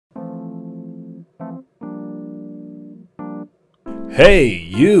Hey,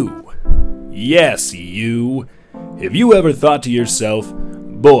 you! Yes, you! Have you ever thought to yourself,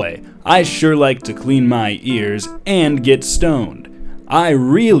 boy, I sure like to clean my ears and get stoned. I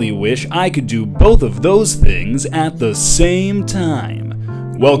really wish I could do both of those things at the same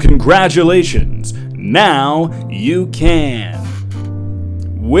time. Well, congratulations! Now you can!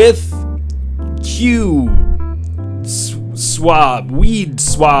 With weed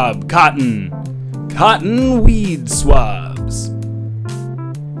swab, cotton weed swabs.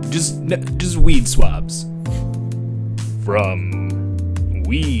 Just weed swabs. From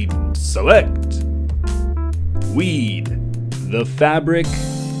Weed Select. Weed, the fabric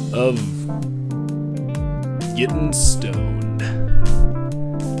of getting stoned.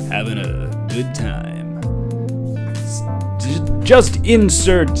 Having a good time. Just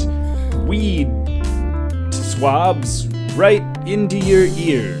insert weed swabs right into your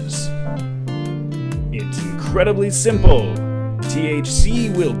ears. It's incredibly simple.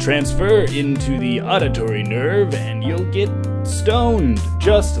 THC will transfer into the auditory nerve and you'll get stoned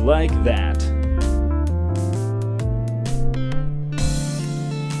just like that.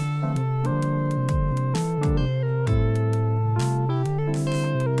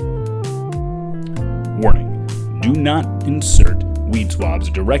 Warning: do not insert weed swabs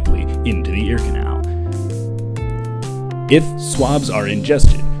directly into the ear canal. If swabs are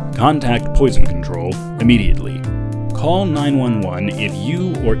ingested, contact poison control immediately. Call 911 if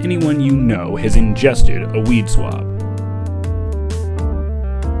you or anyone you know has ingested a weed swab.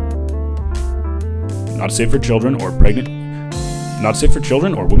 Not safe for children or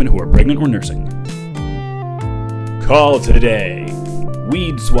women who are pregnant or nursing. Call today.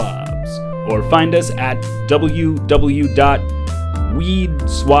 Weed swabs. Or find us at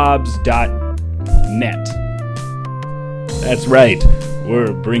www.weedswabs.net. That's right,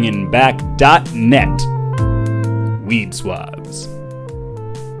 we're bringing back .net. Weed swabs.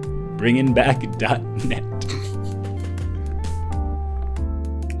 Bringing back .net.